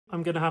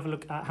I'm going to have a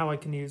look at how I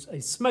can use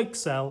a smoke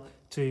cell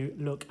to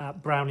look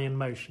at Brownian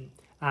motion.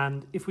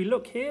 And if we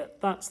look here,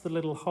 that's the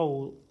little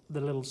hole,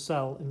 the little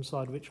cell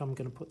inside which I'm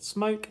going to put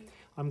smoke.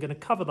 I'm going to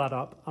cover that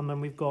up, and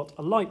then we've got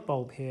a light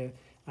bulb here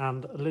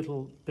and a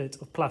little bit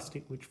of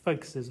plastic which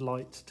focuses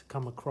light to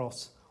come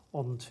across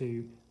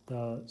onto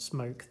the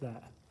smoke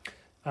there.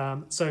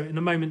 So in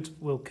a moment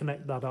we'll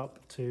connect that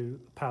up to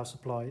a power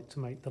supply to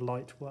make the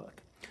light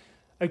work.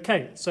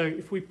 Okay, so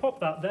if we pop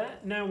that there,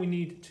 now we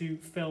need to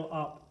fill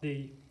up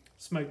the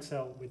smoke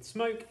cell with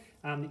smoke,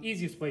 and the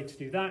easiest way to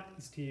do that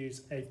is to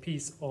use a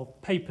piece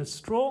of paper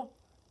straw.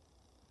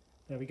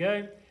 There we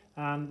go,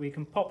 and we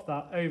can pop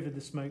that over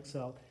the smoke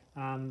cell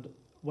and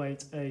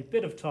wait a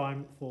bit of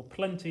time for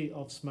plenty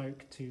of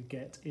smoke to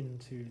get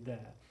into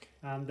there.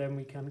 And then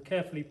we can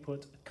carefully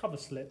put a cover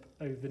slip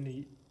over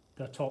the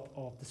top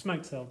of the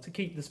smoke cell to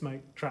keep the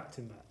smoke trapped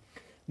in there.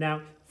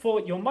 Now,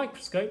 for your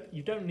microscope,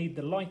 you don't need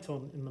the light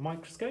on in the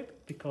microscope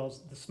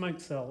because the smoke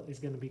cell is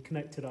going to be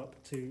connected up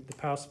to the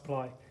power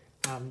supply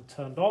and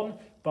turned on.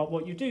 But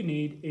what you do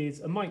need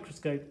is a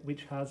microscope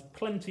which has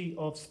plenty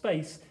of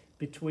space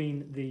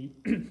between the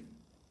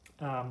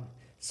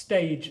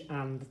stage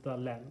and the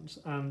lens.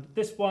 And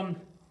this one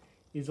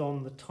is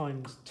on the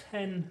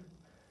 ×10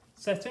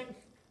 setting.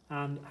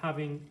 And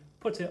having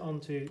put it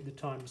onto the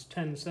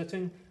 ×10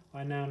 setting,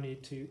 I now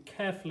need to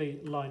carefully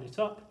line it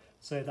up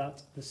so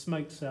that the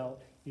smoke cell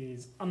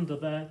is under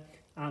there,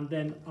 and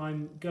then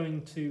I'm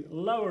going to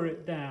lower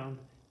it down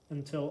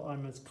until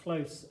I'm as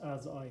close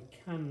as I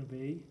can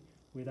be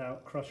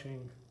without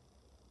crushing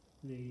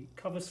the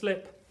cover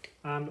slip.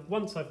 And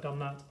once I've done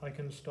that, I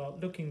can start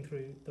looking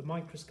through the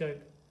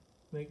microscope,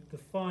 make the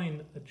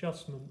fine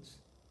adjustments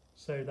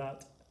so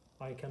that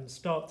I can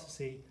start to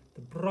see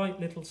the bright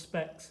little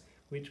specks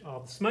which are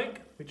the smoke,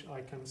 which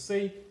I can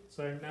see.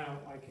 So now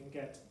I can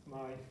get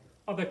my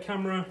other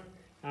camera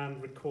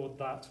and record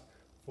that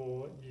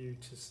for you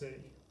to see.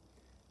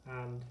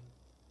 And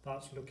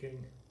that's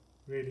looking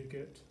really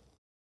good.